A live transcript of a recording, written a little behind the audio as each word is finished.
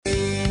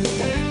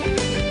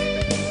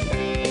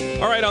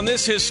All right, on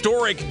this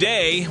historic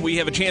day, we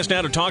have a chance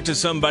now to talk to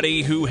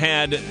somebody who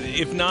had,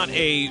 if not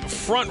a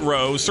front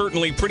row,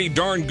 certainly pretty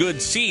darn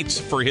good seats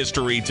for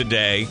history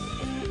today.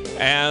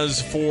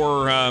 As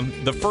for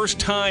the first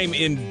time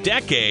in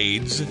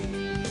decades,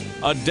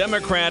 a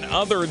Democrat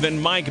other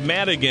than Mike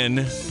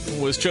Madigan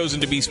was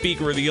chosen to be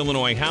Speaker of the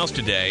Illinois House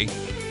today.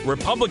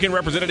 Republican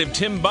Representative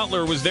Tim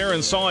Butler was there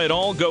and saw it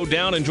all go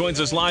down and joins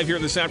us live here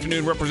this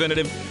afternoon.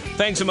 Representative,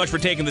 thanks so much for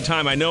taking the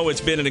time. I know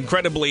it's been an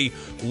incredibly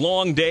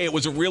long day. It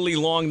was a really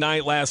long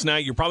night last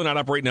night. You're probably not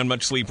operating on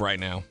much sleep right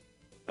now.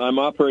 I'm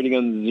operating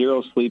on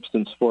zero sleep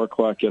since 4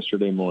 o'clock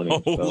yesterday morning.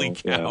 Holy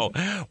cow.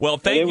 Yeah. Well,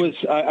 thank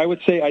you. I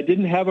would say I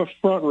didn't have a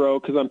front row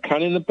because I'm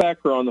kind of in the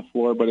back row on the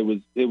floor, but it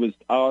was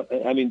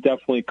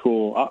definitely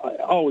cool.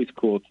 Always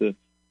cool to,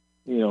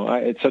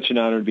 it's such an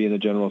honor to be in the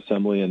General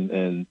Assembly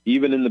and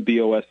even in the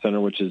BOS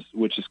Center, which is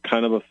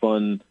kind of a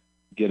fun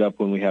get up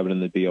when we have it in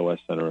the BOS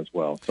Center as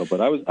well. So,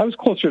 but I was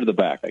closer to the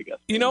back, I guess.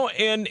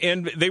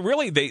 And they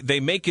really they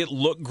make it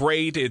look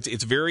great.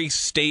 It's very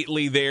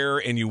stately there,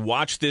 and you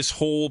watch this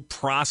whole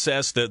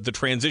process, the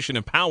transition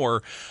of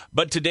power.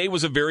 But today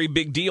was a very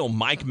big deal.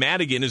 Mike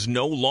Madigan is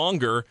no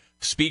longer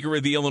Speaker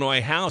of the Illinois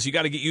House. You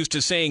got to get used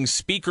to saying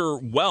Speaker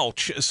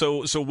Welch.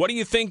 So what do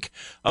you think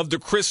of the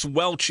Chris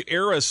Welch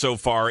era so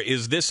far?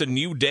 Is this a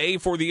new day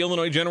for the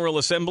Illinois General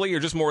Assembly, or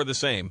just more of the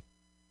same?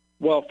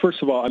 Well,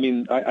 first of all,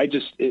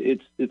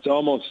 it's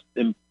almost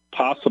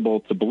impossible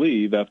to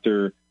believe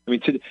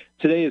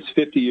today is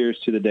 50 years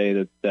to the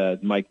day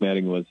that Mike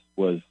Madigan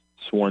was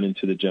sworn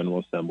into the General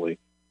Assembly.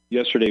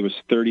 Yesterday was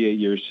 38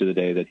 years to the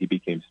day that he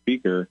became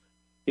Speaker.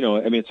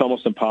 It's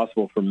almost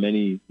impossible for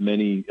many,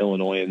 many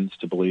Illinoisans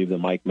to believe that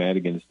Mike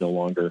Madigan is no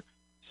longer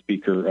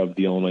Speaker of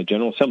the Illinois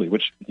General Assembly,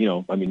 which,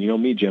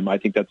 me, Jim, I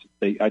think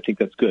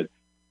that's good.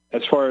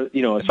 As far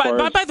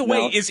by the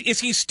way, is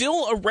he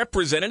still a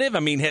representative? I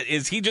mean,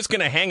 is he just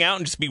going to hang out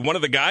and just be one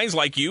of the guys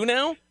like you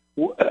now?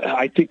 Well,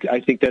 I think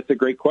that's a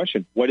great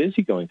question. What is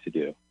he going to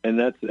do? And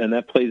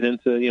that plays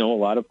into a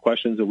lot of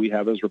questions that we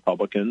have as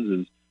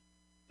Republicans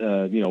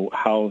is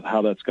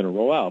how that's going to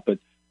roll out. But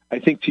I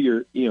think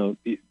to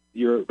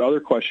your other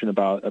question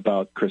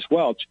about Chris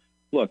Welch.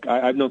 Look,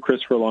 I've known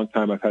Chris for a long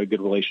time. I've had a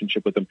good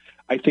relationship with him.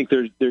 I think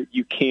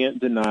you can't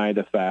deny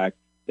the fact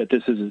that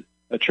this is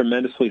a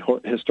tremendously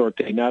historic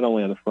day, not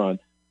only on the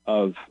front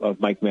of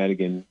Mike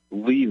Madigan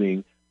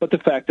leaving, but the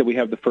fact that we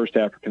have the first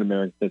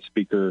African-American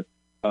Speaker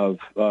of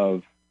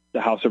the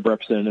House of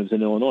Representatives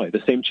in Illinois,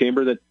 the same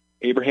chamber that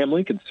Abraham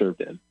Lincoln served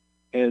in.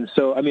 And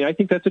so, I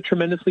think that's a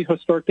tremendously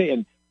historic day.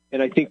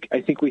 And I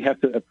think we have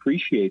to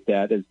appreciate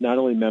that as not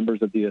only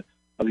members of the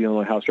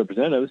Illinois House of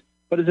Representatives,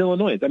 but as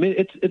Illinoisans.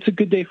 It's a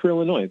good day for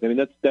Illinois.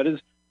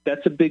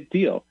 That's a big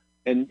deal.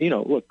 And,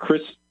 look,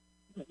 Chris,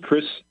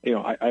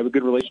 I have a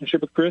good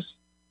relationship with Chris.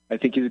 I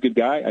think he's a good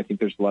guy. I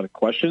think there's a lot of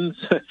questions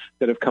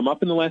that have come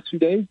up in the last few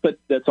days, but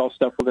that's all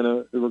stuff we're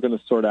gonna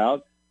sort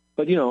out.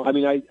 But,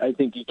 I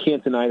think you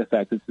can't deny the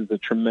fact this is a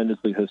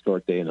tremendously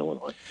historic day in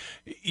Illinois.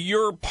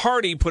 Your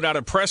party put out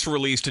a press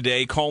release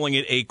today calling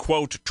it a,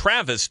 quote,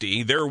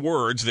 travesty, their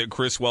words, that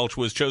Chris Welch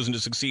was chosen to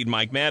succeed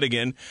Mike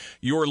Madigan.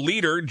 Your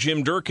leader,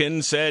 Jim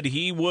Durkin, said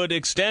he would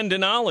extend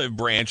an olive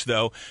branch,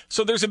 though.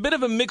 So there's a bit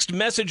of a mixed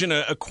message and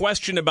a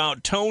question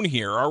about tone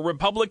here. Are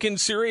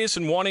Republicans serious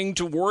in wanting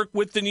to work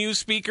with the new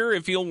speaker,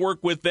 if he'll work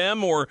with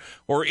them, or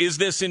is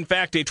this, in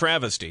fact, a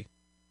travesty?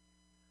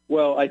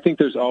 Well, I think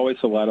there's always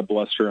a lot of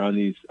bluster on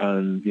these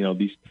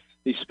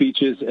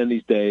speeches and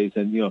these days,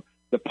 and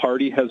the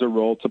party has a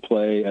role to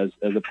play as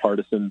a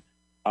partisan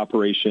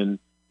operation.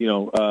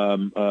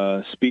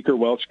 Speaker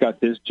Welch got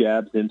his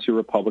jabs into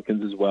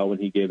Republicans as well when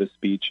he gave a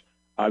speech.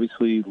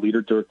 Obviously,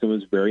 Leader Durkin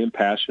was very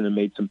impassioned and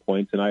made some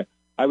points, and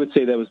I would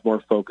say that was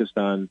more focused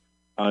on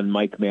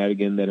Mike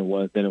Madigan than it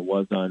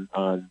was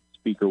on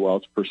Speaker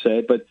Welch per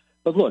se. But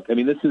look,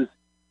 this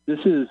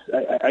is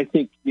I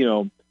think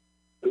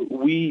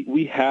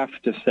we have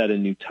to set a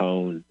new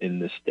tone in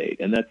this state,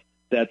 and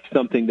that's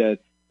something that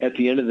at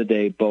the end of the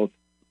day, both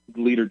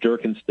Leader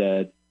Durkin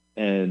said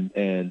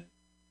and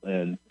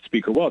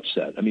Speaker Welch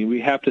said. We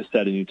have to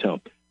set a new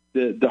tone.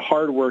 The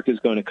hard work is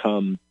going to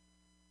come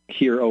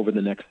here over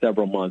the next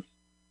several months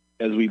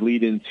as we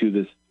lead into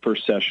this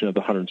first session of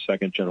the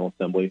 102nd General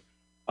Assembly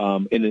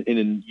in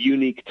a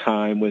unique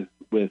time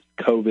with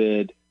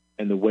COVID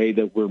and the way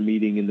that we're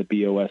meeting in the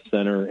BOS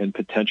Center and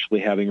potentially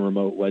having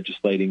remote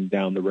legislating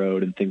down the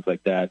road and things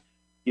like that.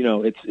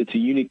 It's a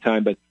unique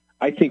time, but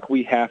I think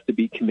we have to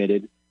be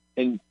committed.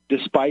 And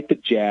despite the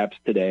jabs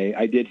today,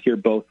 I did hear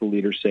both the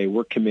leaders say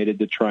we're committed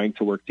to trying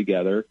to work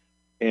together.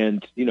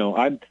 And,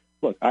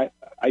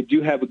 I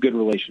do have a good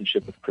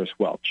relationship with Chris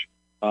Welch.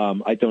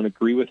 I don't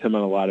agree with him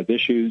on a lot of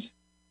issues,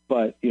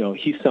 but,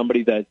 he's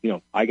somebody that,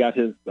 I got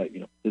his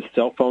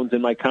cell phone's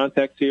in my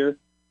contacts here.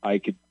 I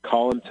could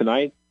call him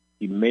tonight.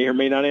 He may or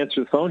may not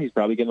answer the phone. He's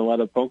probably getting a lot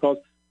of phone calls.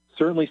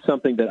 Certainly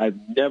something that I've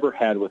never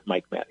had with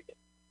Mike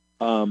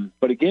Madigan.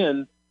 But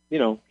again,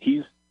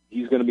 he's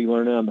going to be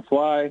learning on the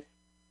fly.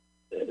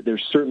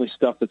 There's certainly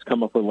stuff that's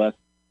come up over the last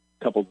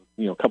couple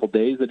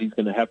days that he's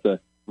going to have to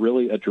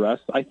really address,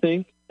 I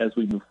think, as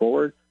we move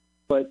forward.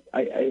 But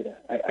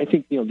I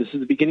think, this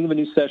is the beginning of a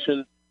new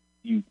session.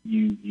 You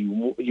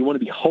want to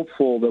be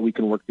hopeful that we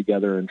can work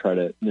together and try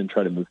to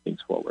move things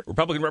forward.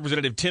 Republican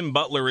Representative Tim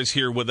Butler is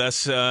here with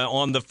us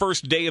on the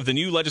first day of the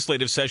new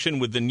legislative session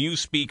with the new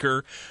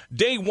speaker.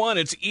 Day one,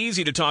 it's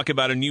easy to talk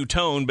about a new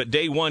tone, but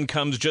day one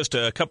comes just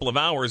a couple of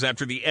hours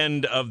after the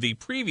end of the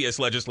previous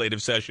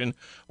legislative session,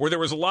 where there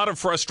was a lot of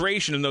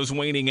frustration in those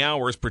waning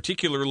hours,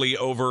 particularly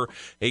over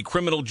a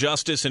criminal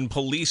justice and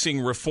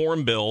policing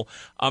reform bill,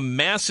 a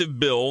massive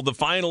bill, the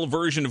final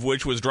version of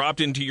which was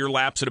dropped into your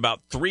laps at about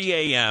 3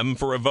 a.m.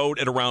 for a vote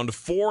at around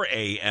 4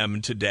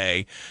 a.m.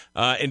 today.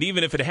 And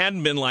even if it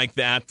hadn't been like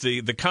that,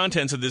 the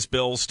contents of this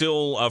bill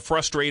still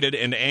frustrated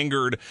and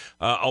angered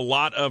a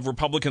lot of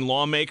Republican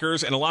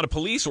lawmakers and a lot of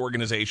police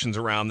organizations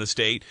around the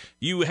state.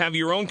 You have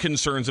your own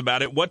concerns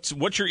about it.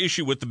 What's your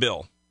issue with the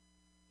bill?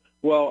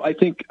 Well, I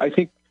think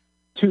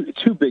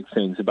two big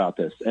things about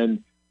this.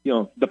 And,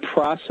 the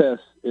process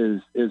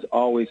is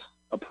always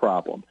a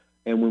problem.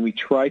 And when we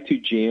try to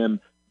jam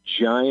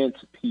giant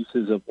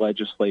pieces of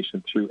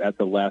legislation through at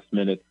the last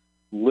minute,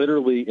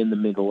 literally in the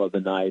middle of the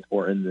night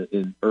or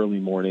in early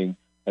morning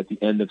at the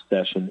end of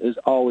session, is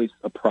always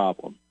a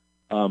problem.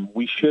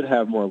 We should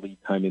have more lead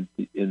time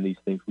in these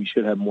things. We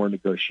should have more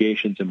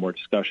negotiations and more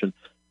discussion.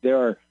 There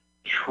are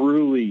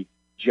truly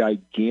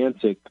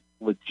gigantic,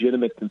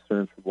 legitimate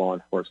concerns for law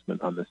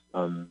enforcement on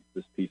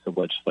this piece of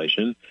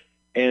legislation,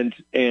 and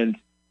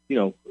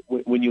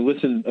when you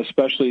listen,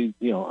 especially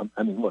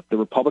look, the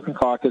Republican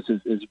caucus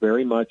is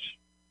very much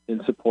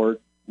in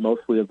support,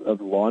 mostly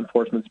of law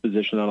enforcement's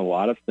position on a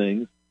lot of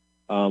things.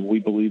 We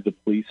believe the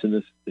police in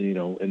this,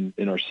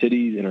 in our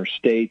cities, in our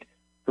state,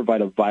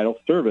 provide a vital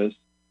service,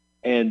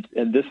 and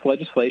this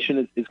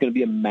legislation is going to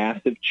be a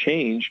massive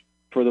change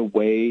for the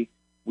way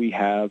we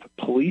have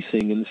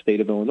policing in the state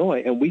of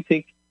Illinois, and we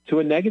think to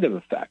a negative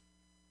effect.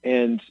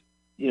 And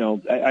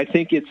I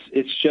think it's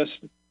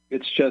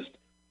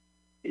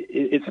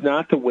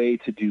not the way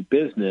to do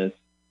business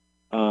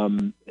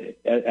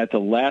at the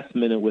last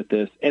minute with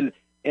this.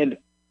 And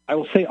I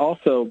will say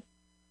also,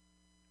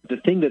 the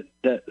thing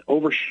that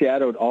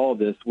overshadowed all of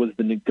this was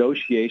the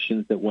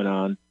negotiations that went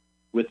on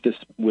with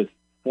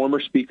former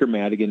Speaker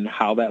Madigan,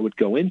 how that would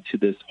go into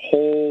this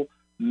whole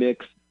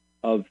mix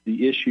of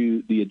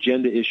the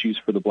agenda issues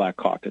for the Black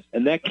Caucus.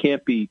 And that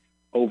can't be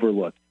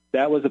overlooked.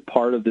 That was a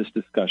part of this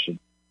discussion.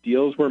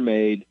 Deals were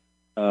made,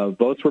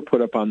 votes were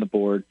put up on the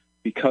board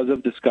because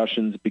of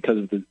discussions, because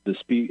of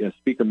the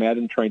Speaker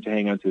Madigan trying to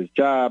hang on to his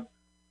job.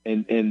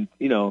 And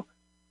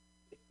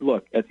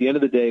look, at the end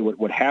of the day,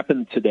 what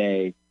happened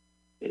today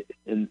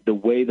and the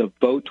way the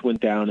vote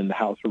went down in the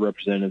House of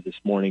Representatives this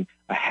morning,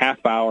 a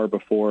half hour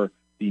before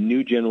the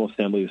new General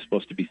Assembly was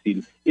supposed to be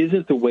seated,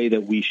 isn't the way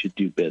that we should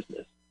do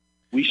business.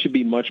 We should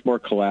be much more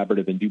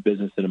collaborative and do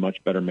business in a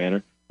much better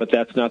manner, but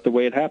that's not the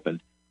way it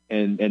happened.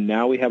 And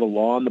now we have a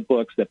law on the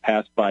books that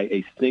passed by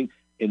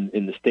in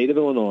the state of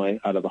Illinois,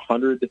 out of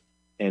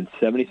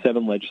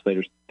 177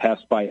 legislators,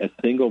 passed by a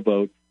single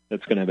vote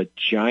that's going to have a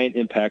giant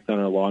impact on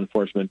our law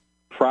enforcement,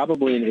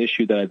 probably an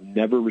issue that I've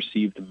never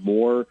received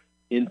more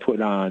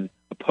input on,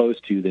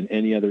 opposed to, than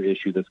any other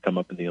issue that's come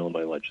up in the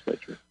Illinois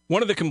legislature.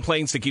 One of the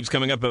complaints that keeps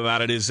coming up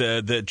about it is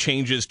the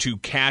changes to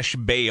cash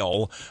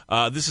bail.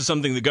 This is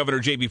something that Governor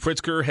J.B.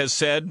 Pritzker has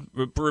said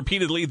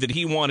repeatedly that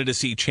he wanted to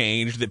see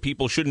changed, that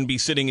people shouldn't be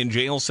sitting in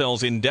jail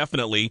cells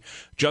indefinitely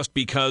just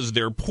because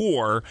they're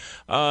poor,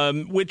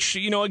 which,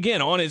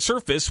 again, on its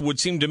surface would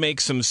seem to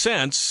make some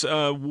sense.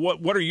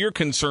 What are your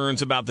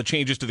concerns about the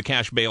changes to the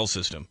cash bail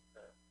system?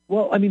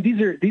 Well, I mean, these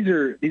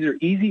are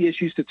easy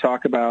issues to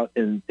talk about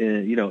in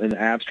the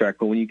abstract,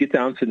 but when you get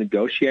down to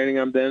negotiating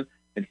on them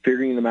and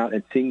figuring them out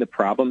and seeing the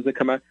problems that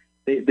come out,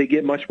 they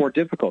get much more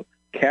difficult.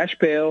 Cash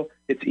bail,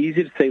 it's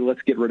easy to say,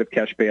 let's get rid of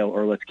cash bail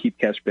or let's keep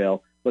cash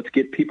bail. Let's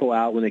get people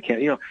out when they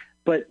can't,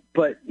 But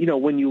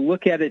when you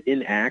look at it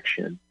in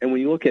action and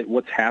when you look at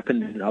what's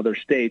happened in other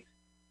states,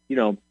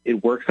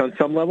 it works on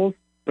some levels,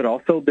 but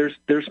also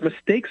there's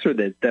mistakes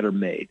that are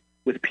made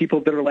with people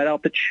that are let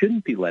out that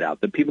shouldn't be let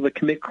out, the people that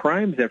commit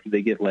crimes after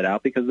they get let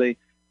out because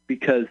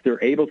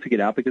they're able to get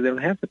out because they don't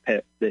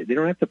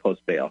have to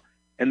post bail,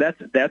 and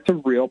that's a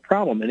real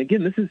problem. And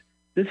again,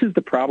 this is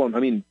the problem. I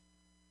mean,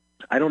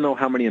 I don't know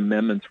how many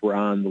amendments were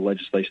on the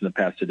legislation that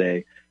passed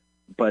today,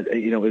 but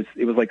it was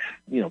like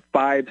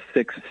 5,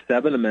 6,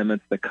 7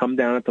 amendments that come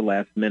down at the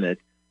last minute,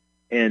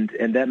 and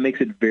that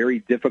makes it very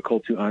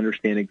difficult to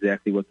understand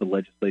exactly what the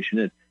legislation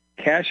is.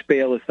 Cash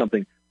bail is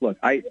something.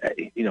 Look,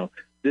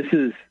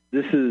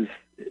 This is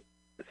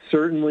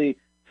certainly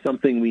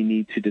something we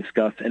need to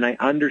discuss, and I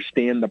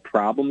understand the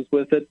problems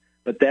with it,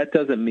 but that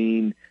doesn't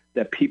mean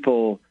that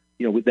people,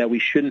 that we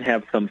shouldn't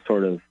have some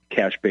sort of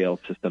cash bail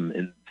system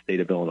in the state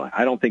of Illinois.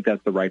 I don't think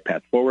that's the right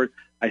path forward.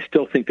 I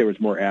still think there was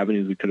more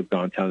avenues we could have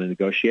gone down and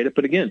negotiated.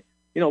 But again,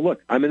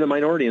 look, I'm in the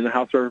minority in the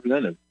House of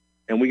Representatives,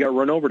 and we got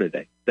run over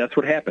today. That's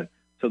what happened.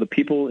 So the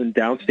people in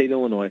downstate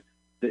Illinois,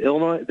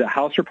 the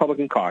House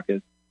Republican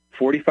caucus,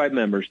 45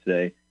 members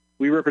today,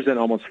 we represent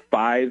almost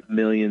 5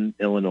 million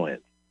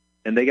Illinoisans,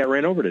 and they got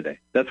ran over today.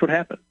 That's what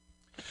happened.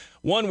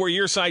 One where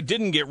your side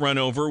didn't get run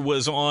over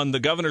was on the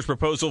governor's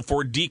proposal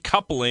for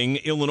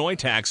decoupling Illinois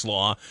tax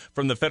law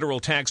from the federal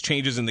tax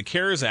changes in the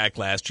CARES Act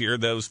last year.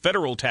 Those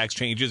federal tax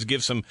changes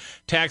give some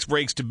tax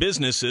breaks to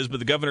businesses, but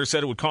the governor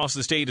said it would cost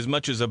the state as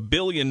much as $1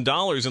 billion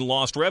in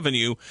lost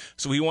revenue,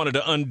 so he wanted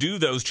to undo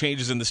those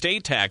changes in the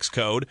state tax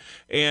code.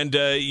 And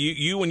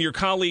you and your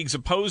colleagues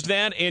opposed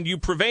that, and you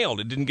prevailed.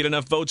 It didn't get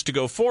enough votes to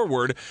go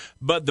forward,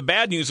 but the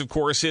bad news, of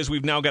course, is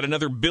we've now got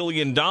another $1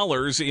 billion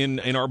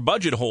in our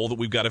budget hole that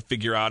we've got to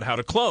figure out how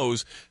to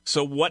close.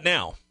 So what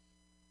now?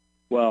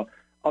 Well,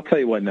 I'll tell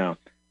you what now.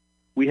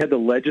 We had the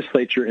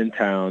legislature in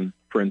town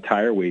for an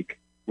entire week.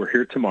 We're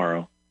here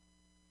tomorrow.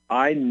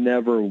 I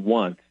never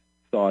once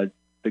saw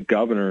the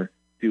governor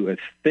do a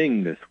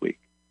thing this week.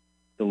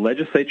 The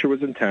legislature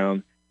was in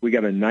town. We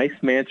got a nice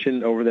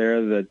mansion over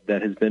there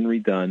that has been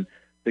redone.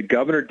 The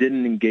governor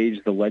didn't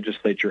engage the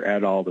legislature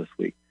at all this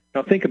week.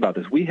 Now think about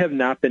this. We have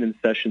not been in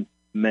session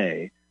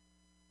May.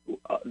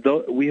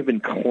 Though we have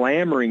been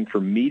clamoring for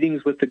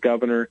meetings with the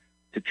governor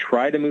to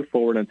try to move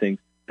forward on things.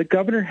 The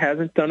governor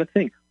hasn't done a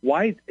thing.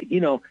 Why?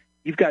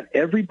 You've got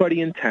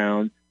everybody in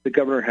town. The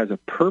governor has a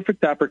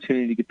perfect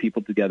opportunity to get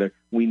people together.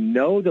 We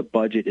know the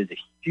budget is a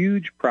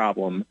huge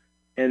problem,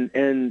 and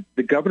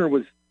the governor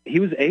was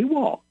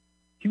AWOL.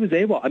 He was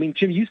AWOL. I mean,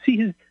 Jim, you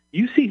see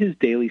his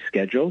daily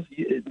schedules.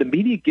 The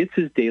media gets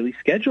his daily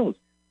schedules.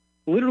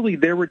 Literally,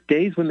 there were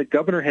days when the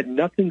governor had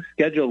nothing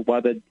scheduled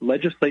while the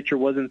legislature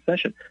was in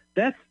session.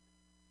 That's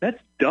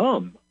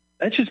dumb.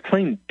 That's just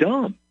plain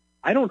dumb.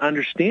 I don't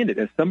understand it.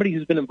 As somebody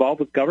who's been involved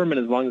with government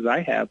as long as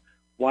I have,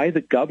 why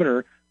the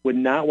governor would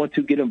not want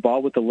to get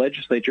involved with the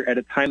legislature at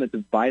a time that's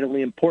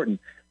vitally important.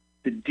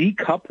 The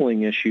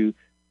decoupling issue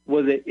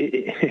was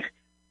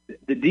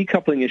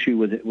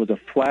a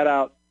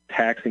flat-out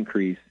tax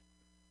increase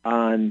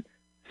on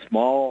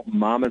small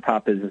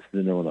mom-and-pop businesses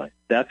in Illinois.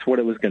 That's what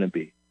it was going to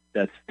be.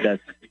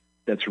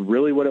 That's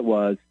really what it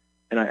was.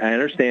 And I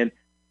understand,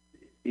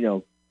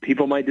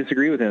 people might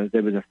disagree with him.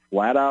 There was a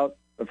flat-out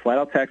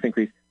tax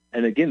increase.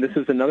 And again, this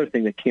is another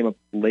thing that came up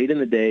late in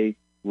the day,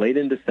 late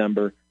in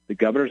December. The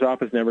governor's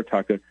office never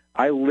talked to it.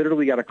 I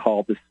literally got a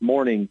call this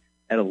morning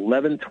at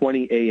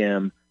 11:20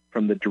 a.m.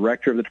 from the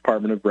director of the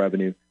Department of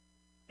Revenue,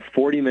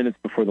 40 minutes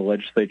before the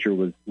legislature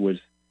was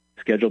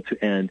scheduled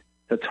to end,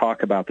 to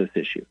talk about this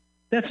issue.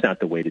 That's not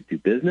the way to do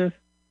business.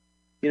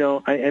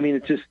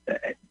 It's just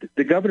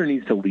the governor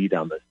needs to lead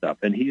on this stuff,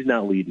 and he's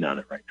not leading on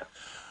it right now.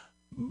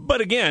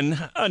 But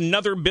again,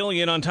 another $1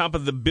 billion on top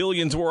of the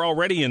billions we're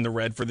already in the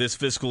red for this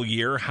fiscal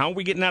year. How are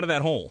we getting out of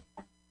that hole?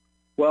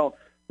 Well,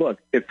 look,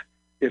 if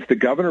the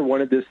governor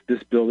wanted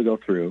this bill to go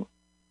through,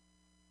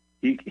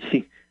 he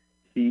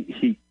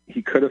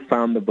could have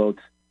found the votes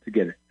to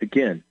get it.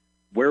 Again,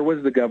 where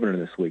was the governor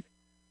this week?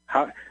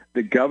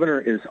 The governor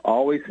is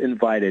always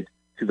invited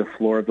to the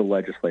floor of the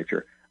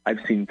legislature. I've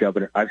seen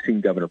Governor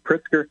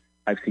Pritzker.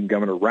 I've seen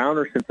Governor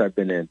Rauner since I've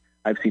been in.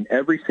 I've seen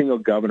every single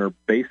governor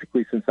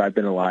basically since I've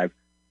been alive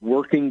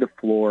working the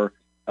floor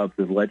of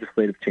the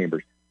legislative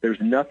chambers.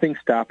 There's nothing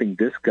stopping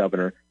this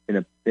governor.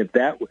 And if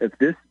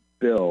this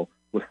bill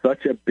was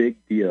such a big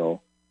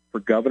deal for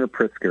Governor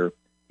Pritzker,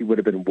 he would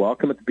have been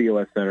welcome at the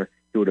BOS Center.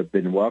 He would have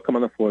been welcome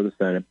on the floor of the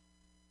Senate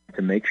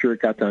to make sure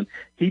it got done.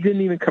 He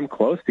didn't even come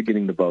close to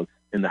getting the votes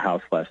in the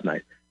House last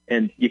night.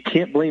 And you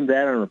can't blame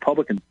that on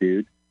Republicans,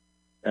 dude.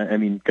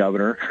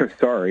 Governor,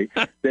 sorry.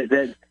 He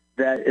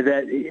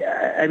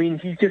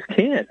just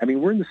can't.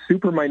 We're in the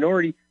super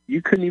minority.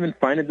 You couldn't even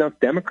find enough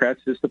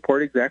Democrats to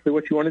support exactly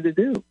what you wanted to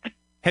do.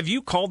 Have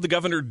you called the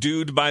governor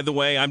dude, by the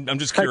way? I'm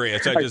just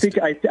curious. I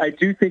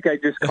do think I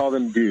just called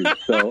him dude.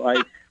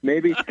 So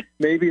maybe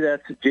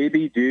that's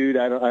JB dude.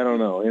 I don't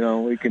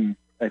know. We can.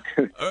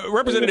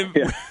 Representative,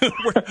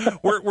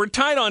 we're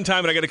tight on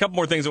time, and I got a couple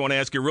more things I want to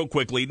ask you real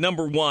quickly.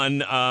 Number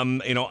one,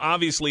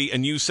 obviously a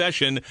new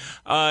session.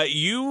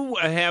 You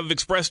have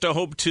expressed a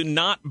hope to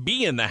not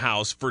be in the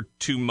House for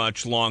too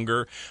much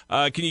longer.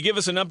 Can you give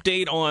us an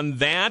update on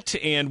that,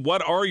 and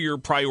what are your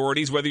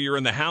priorities, whether you're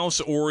in the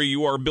House or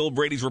you are Bill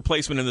Brady's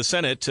replacement in the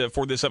Senate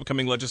for this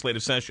upcoming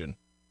legislative session?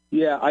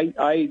 Yeah,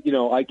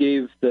 I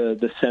gave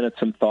the Senate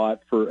some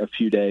thought for a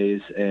few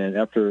days, and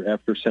after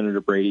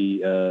Senator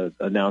Brady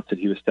announced that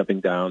he was stepping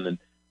down,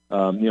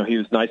 and he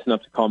was nice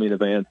enough to call me in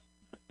advance.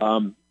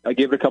 I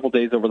gave it a couple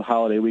days over the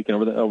holiday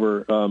weekend,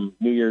 over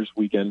New Year's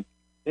weekend,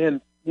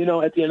 and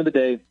at the end of the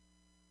day,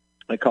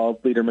 I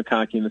called Leader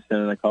McConkey in the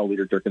Senate, I called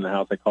Leader Dirk in the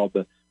House, I called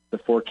the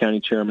 4 county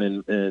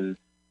chairman in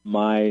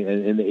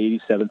the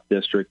 87th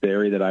district, the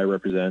area that I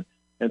represent,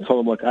 and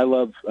told them, look, I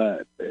love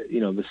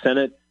the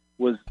Senate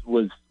was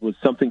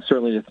something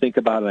certainly to think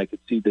about, and I could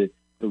see the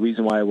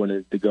reason why I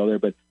wanted to go there.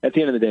 But at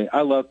the end of the day,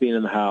 I love being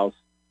in the House.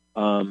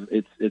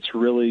 It's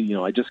really,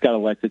 I just got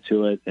elected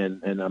to it,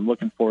 and I'm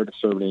looking forward to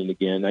serving it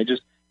again.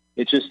 It's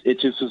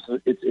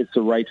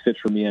the right fit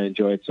for me. I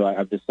enjoy it, so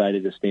I've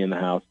decided to stay in the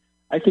House.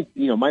 I think,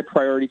 my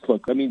priorities,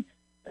 look, and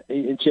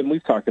Jim,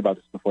 we've talked about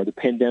this before. The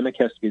pandemic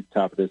has to be at the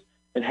top of this,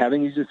 and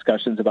having these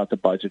discussions about the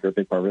budget are a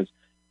big part of this.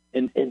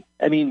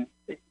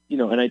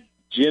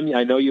 Jim,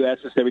 I know you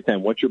ask this every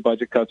time. What's your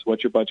budget cuts?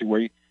 What's your budget?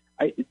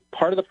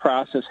 part of the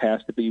process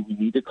has to be we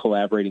need to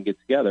collaborate and get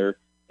together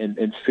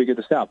and figure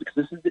this out,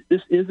 because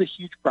this is a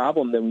huge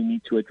problem that we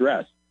need to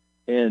address.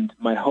 And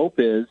my hope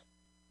is,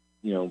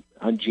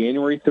 on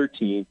January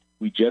 13th,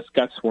 we just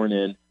got sworn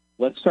in.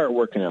 Let's start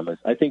working on this.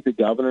 I think the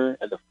governor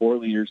and the 4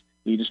 leaders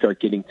need to start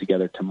getting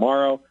together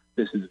tomorrow.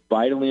 This is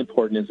vitally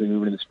important as we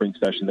move into the spring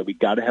session, that we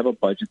got to have a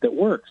budget that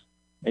works.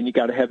 And you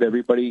got to have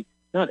everybody,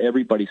 not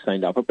everybody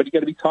signed up, but you got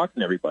to be talking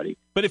to everybody.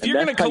 But if you're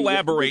going to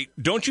collaborate,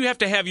 don't you have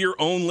to have your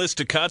own list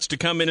of cuts to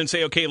come in and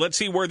say, okay, let's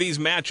see where these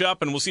match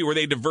up, and we'll see where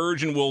they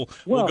diverge, and we'll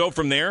go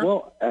from there?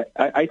 Well,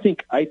 I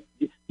think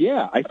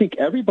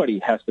everybody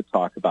has to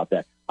talk about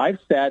that. I've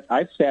sat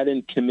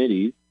in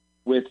committees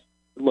with.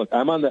 Look,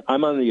 I'm on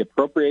the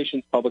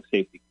Appropriations Public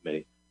Safety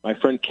Committee. My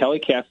friend Kelly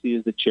Cassidy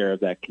is the chair of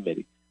that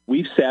committee.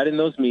 We've sat in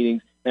those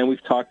meetings and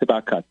we've talked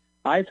about cuts.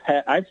 I've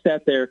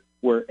sat there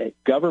where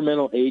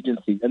governmental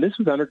agencies, and this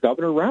was under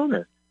Governor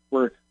Rauner,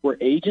 where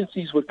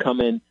agencies would come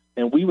in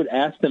and we would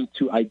ask them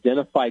to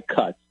identify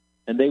cuts,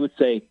 and they would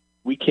say,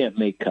 we can't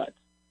make cuts.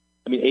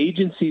 I mean,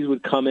 agencies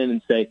would come in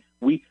and say,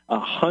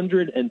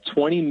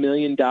 $120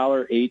 million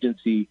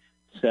agency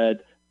said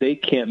they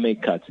can't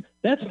make cuts.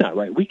 That's not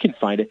right. We can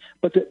find it.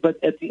 But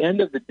at the end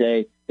of the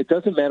day, it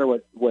doesn't matter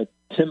what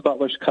Tim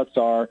Butler's cuts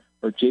are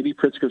or J.B.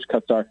 Pritzker's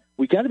cuts are.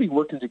 We got to be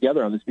working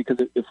together on this, because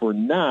if we're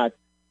not,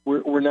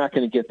 we're not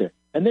going to get there.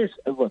 And there's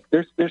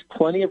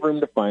plenty of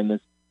room to find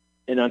this.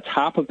 And on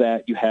top of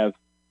that, you have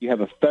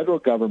a federal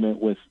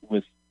government with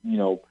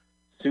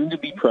soon to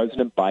be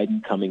President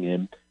Biden coming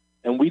in,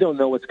 and we don't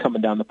know what's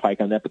coming down the pike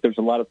on that. But there's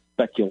a lot of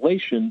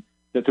speculation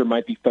that there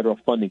might be federal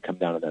funding come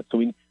down on that. So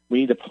we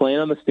need to plan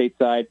on the state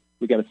side.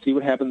 We got to see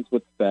what happens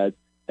with the Fed,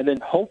 and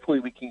then hopefully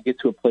we can get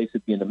to a place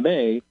at the end of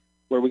May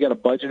where we got a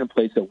budget in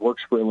place that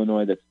works for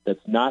Illinois, that's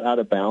not out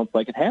of bounds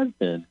like it has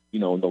been, in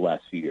the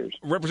last few years.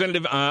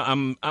 Representative,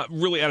 I'm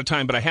really out of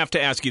time, but I have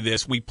to ask you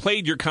this. We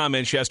played your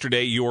comments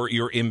yesterday,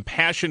 your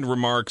impassioned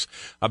remarks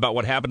about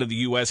what happened at the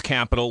U.S.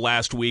 Capitol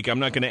last week. I'm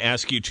not going to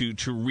ask you to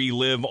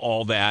relive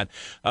all that,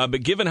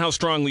 but given how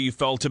strongly you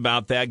felt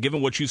about that,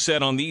 given what you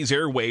said on these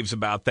airwaves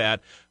about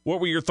that,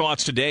 what were your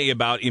thoughts today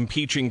about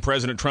impeaching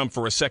President Trump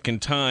for a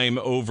second time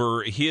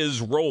over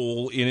his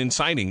role in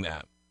inciting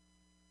that?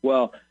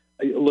 Well,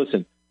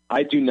 listen,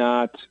 I do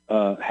not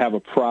have a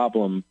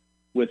problem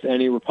with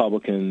any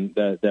Republican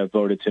that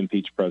voted to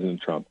impeach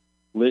President Trump.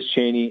 Liz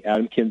Cheney,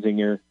 Adam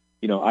Kinzinger,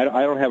 I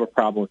don't have a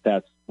problem with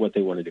that's what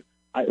they want to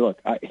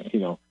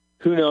do.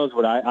 Who knows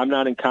what I'm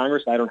not in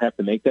Congress. I don't have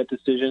to make that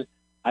decision.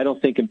 I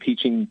don't think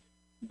impeaching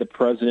the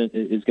president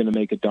is going to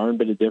make a darn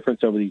bit of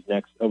difference over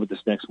this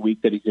next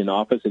week that he's in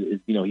office.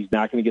 He's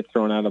not going to get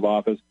thrown out of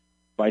office.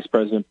 Vice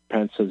President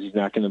Pence says he's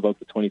not going to invoke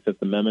the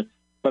 25th Amendment.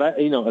 But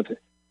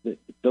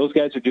those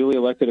guys are duly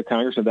elected to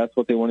Congress, and that's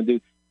what they want to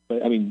do.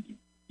 But I mean,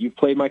 you've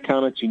played my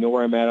comments. You know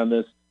where I'm at on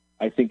this.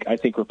 I think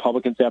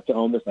Republicans have to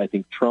own this. I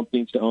think Trump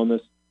needs to own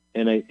this,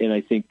 and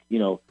I think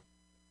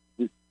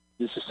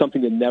this is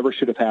something that never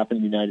should have happened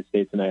in the United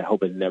States, and I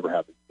hope it never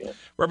happens again.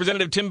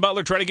 Representative Tim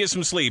Butler, try to get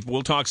some sleep.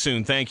 We'll talk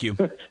soon. Thank you.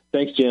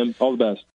 Thanks, Jim. All the best.